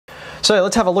So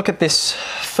let's have a look at this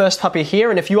first puppy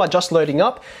here, and if you are just loading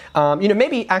up,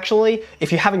 maybe actually,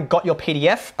 if you haven't got your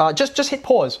PDF, just hit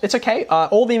pause. It's okay.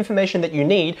 All the information that you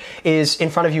need is in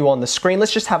front of you on the screen.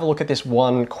 Let's just have a look at this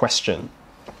one question.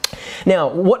 Now,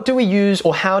 what do we use,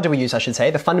 or how do we use, I should say,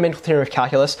 the fundamental theorem of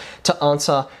calculus to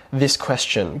answer this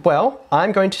question? Well,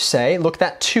 I'm going to say, look,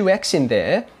 that 2x in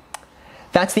there,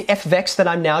 that's the f of x that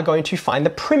I'm now going to find the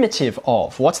primitive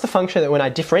of. What's the function that when I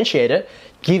differentiate it,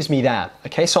 gives me that?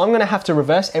 Okay, so I'm going to have to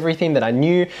reverse everything that I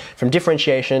knew from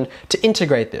differentiation to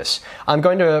integrate this. I'm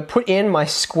going to put in my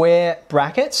square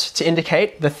brackets to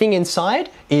indicate the thing inside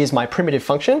is my primitive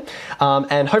function.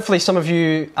 And hopefully some of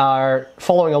you are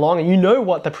following along and you know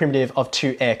what the primitive of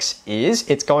 2x is.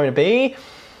 It's going to be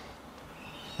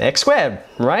x squared,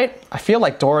 right? I feel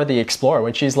like Dora the Explorer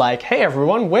when she's like, hey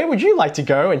everyone, where would you like to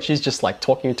go? And she's just like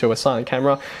talking to a silent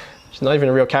camera. She's not even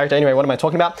a real character. Anyway, what am I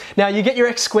talking about? Now you get your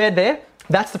x squared there.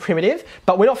 That's the primitive,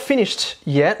 but we're not finished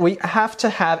yet. We have to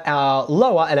have our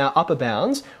lower and our upper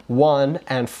bounds, 1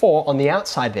 and 4, on the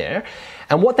outside there.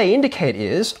 And what they indicate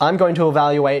is I'm going to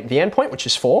evaluate the endpoint, which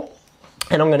is 4,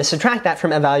 and I'm going to subtract that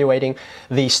from evaluating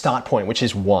the start point, which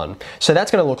is 1. So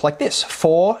that's going to look like this: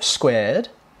 4 squared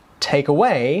take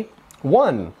away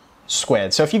 1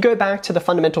 squared. So if you go back to the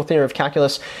fundamental theorem of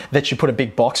calculus that you put a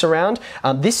big box around,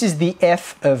 this is the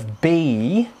f of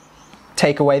b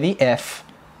take away the f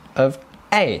of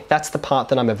a. That's the part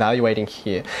that I'm evaluating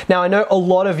here. Now I know a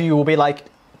lot of you will be like,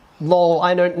 lol,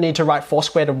 I don't need to write 4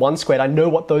 squared and 1 squared. I know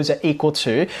what those are equal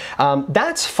to.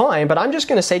 That's fine, but I'm just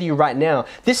going to say to you right now,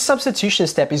 this substitution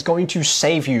step is going to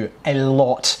save you a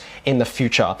lot in the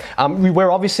future.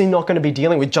 We're obviously not going to be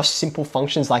dealing with just simple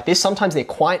functions like this. Sometimes they're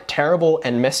quite terrible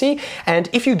and messy, and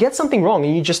if you get something wrong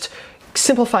and you just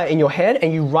simplify it in your head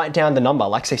and you write down the number,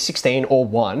 like say 16 or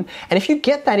 1, and if you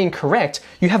get that incorrect,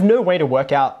 you have no way to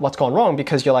work out what's gone wrong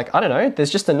because you're like, I don't know, there's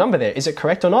just a number there. Is it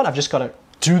correct or not? I've just got to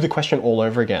do the question all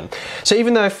over again. So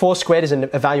even though 4 squared is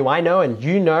a value I know and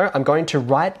you know, I'm going to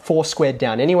write 4 squared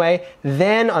down anyway.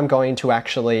 Then I'm going to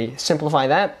actually simplify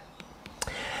that,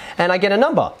 and I get a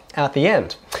number at the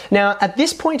end. Now at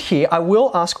this point here, I will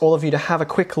ask all of you to have a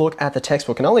quick look at the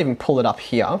textbook, and I'll even pull it up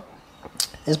here.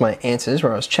 Here's my answers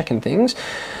where I was checking things.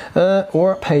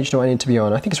 What page do I need to be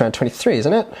on? I think it's around 23,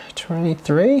 isn't it?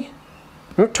 23?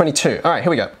 22. All right,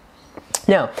 here we go.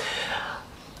 Now,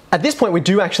 at this point, we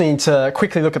do actually need to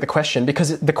quickly look at the question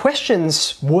because the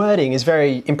question's wording is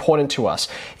very important to us.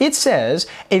 It says,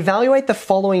 evaluate the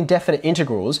following definite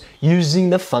integrals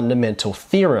using the fundamental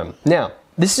theorem. Now,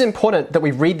 this is important that we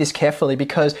read this carefully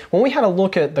because when we had a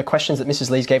look at the questions that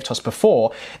Mrs. Lees gave to us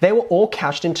before, they were all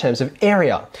couched in terms of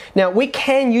area. Now, we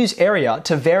can use area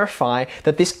to verify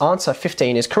that this answer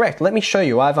 15 is correct. Let me show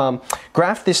you. I've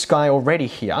graphed this guy already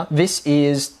here. This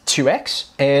is 2x,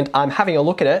 and I'm having a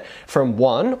look at it from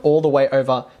 1 all the way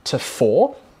over to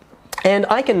 4. And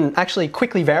I can actually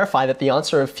quickly verify that the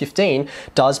answer of 15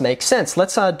 does make sense.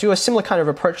 Let's do a similar kind of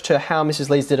approach to how Mrs.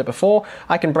 Lees did it before.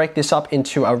 I can break this up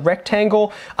into a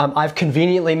rectangle. I've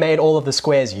conveniently made all of the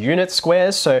squares unit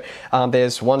squares. So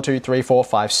there's 1, 2, 3, 4,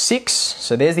 5, 6.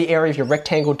 So there's the area of your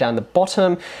rectangle down the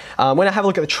bottom. When I have a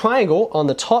look at the triangle on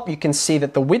the top, you can see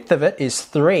that the width of it is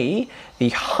 3. The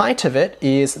height of it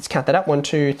is, let's count that up, 1,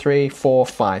 2, 3, 4,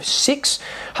 5, 6.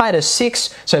 Height is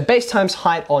 6, so base times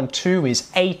height on 2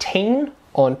 is 18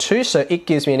 on 2, so it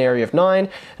gives me an area of 9.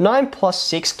 9 plus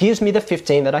 6 gives me the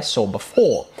 15 that I saw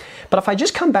before. But if I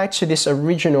just come back to this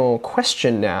original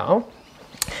question now,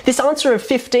 this answer of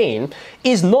 15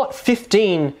 is not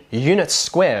 15 units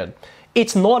squared.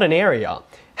 It's not an area.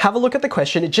 Have a look at the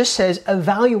question. It just says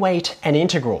evaluate an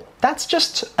integral. That's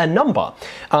just a number.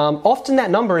 Often that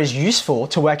number is useful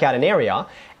to work out an area,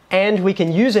 and we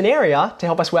can use an area to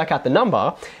help us work out the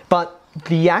number, but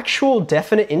the actual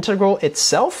definite integral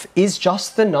itself is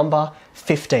just the number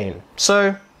 15.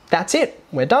 So that's it.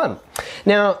 We're done.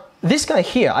 Now, this guy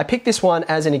here, I picked this one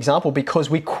as an example because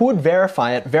we could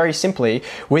verify it very simply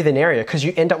with an area, because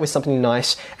you end up with something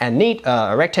nice and neat,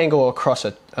 a rectangle across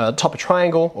a top of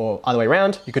triangle, or other way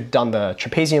around. You could have done the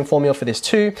trapezium formula for this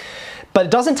too. But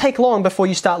it doesn't take long before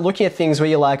you start looking at things where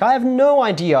you're like, I have no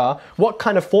idea what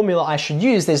kind of formula I should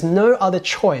use. There's no other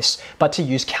choice but to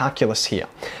use calculus here.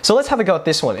 So let's have a go at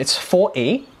this one. It's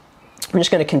 4e. I'm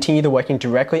just going to continue the working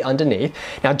directly underneath.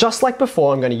 Now, just like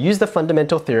before, I'm going to use the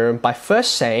fundamental theorem by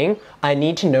first saying I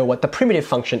need to know what the primitive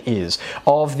function is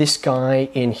of this guy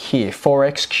in here,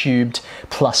 4x cubed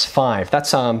plus 5.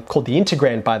 That's called the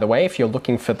integrand, by the way, if you're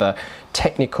looking for the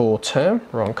technical term.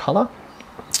 Wrong color.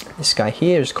 This guy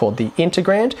here is called the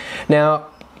integrand. Now,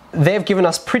 they've given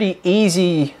us pretty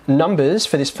easy numbers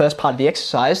for this first part of the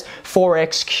exercise.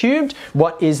 4x cubed,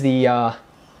 what is the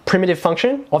primitive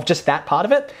function of just that part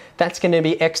of it, that's going to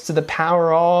be x to the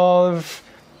power of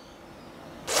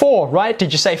 4, right?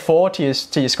 Did you say 4 to your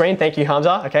screen? Thank you,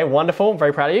 Hamza. Okay, wonderful.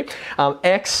 Very proud of you.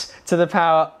 X to the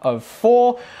power of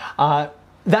 4.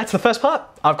 That's the first part.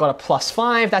 I've got a plus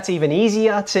 5. That's even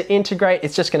easier to integrate.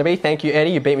 It's just going to be, thank you,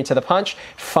 Eddie, you beat me to the punch,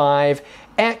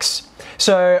 5x.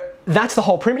 So that's the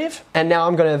whole primitive. And now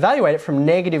I'm going to evaluate it from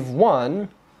 -1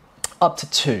 up to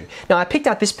 2. Now I picked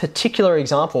out this particular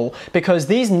example because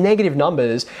these negative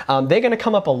numbers, they're going to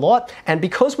come up a lot, and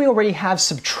because we already have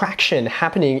subtraction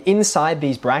happening inside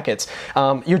these brackets,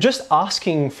 you're just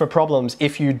asking for problems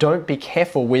if you don't be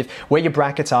careful with where your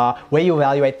brackets are, where you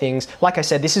evaluate things. Like I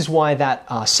said, this is why that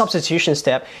substitution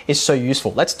step is so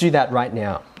useful. Let's do that right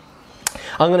now.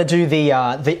 I'm going to do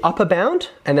the upper bound,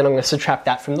 and then I'm going to subtract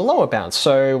that from the lower bound.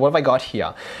 So what have I got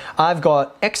here? I've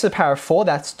got x to the power of 4,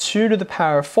 that's 2 to the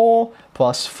power of 4,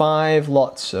 plus 5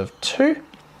 lots of 2.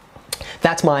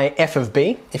 That's my f of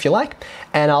b, if you like.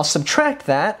 And I'll subtract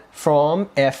that from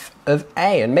f of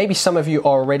a. And maybe some of you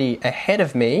are already ahead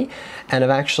of me and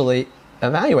have actually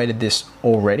evaluated this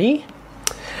already.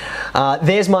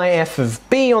 There's my f of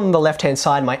b on the left-hand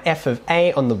side, my f of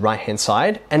a on the right-hand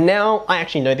side. And now I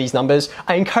actually know these numbers.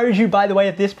 I encourage you, by the way,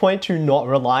 at this point to not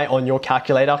rely on your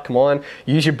calculator. Come on,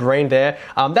 use your brain there.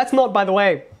 That's not, by the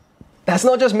way, that's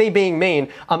not just me being mean.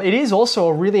 It is also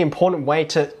a really important way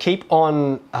to keep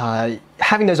on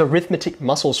having those arithmetic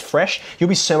muscles fresh.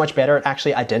 You'll be so much better at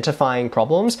actually identifying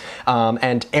problems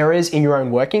and errors in your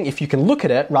own working if you can look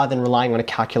at it rather than relying on a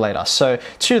calculator. So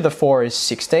 2 to the 4 is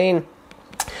 16.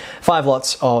 5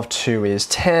 lots of 2 is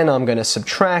 10. I'm going to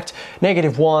subtract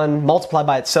 -1, multiply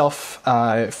by itself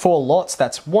 4 lots,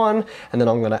 that's 1. And then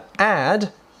I'm going to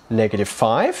add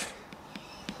 -5.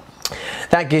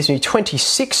 That gives me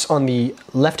 26 on the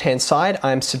left-hand side.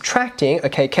 I'm subtracting,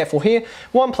 okay, careful here,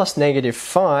 1 plus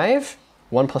 -5.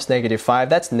 1 plus -5,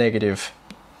 that's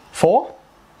 -4,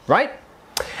 right?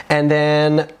 And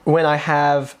then when I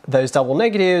have those double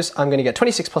negatives, I'm going to get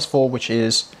 26 plus 4, which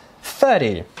is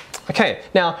 30. Okay,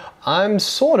 now I'm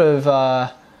sort of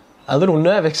a little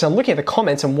nervous because I'm looking at the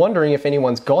comments and wondering if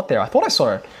anyone's got there. I thought I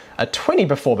saw a 20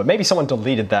 before, but maybe someone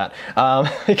deleted that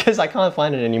because I can't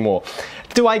find it anymore.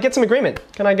 Do I get some agreement?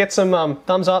 Can I get some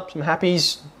thumbs up, some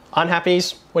happies,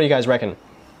 unhappies? What do you guys reckon?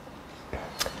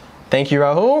 Thank you,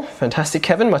 Rahul. Fantastic,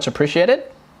 Kevin. Much appreciated.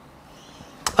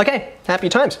 Okay, happy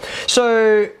times.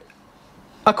 So,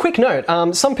 a quick note,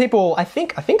 some people, I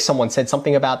think someone said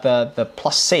something about the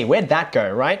plus c. Where'd that go,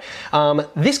 right?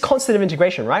 This constant of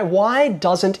integration, right? Why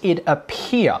doesn't it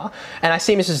appear? And I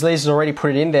see Mrs. Lees has already put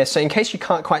it in there, so in case you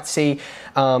can't quite see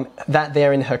that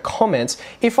there in her comments,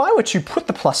 if I were to put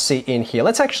the plus c in here,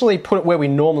 let's actually put it where we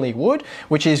normally would,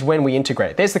 which is when we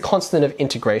integrate. There's the constant of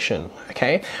integration,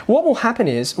 okay? What will happen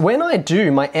is, when I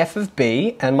do my f of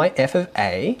b and my f of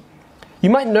a, you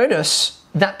might notice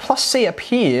that plus c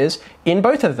appears in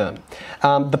both of them.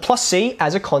 The plus c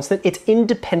as a constant, it's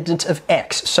independent of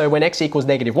x. So when x equals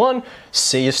 -1,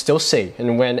 c is still c.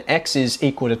 And when x is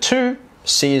equal to 2,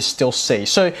 c is still c.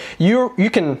 So you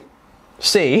can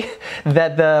see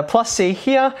that the plus c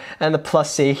here and the plus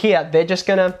c here, they're just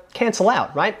gonna cancel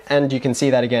out, right? And you can see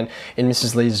that again in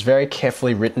Mrs. Lee's very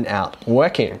carefully written out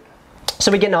working.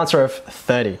 So we get an answer of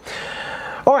 30.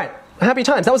 All right. Happy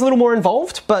times. That was a little more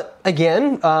involved, but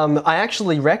again, I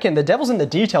actually reckon the devil's in the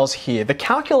details here. The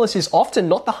calculus is often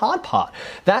not the hard part.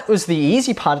 That was the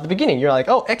easy part at the beginning. You're like,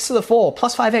 oh, x to the 4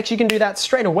 plus 5x, you can do that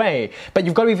straight away, but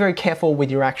you've got to be very careful with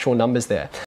your actual numbers there.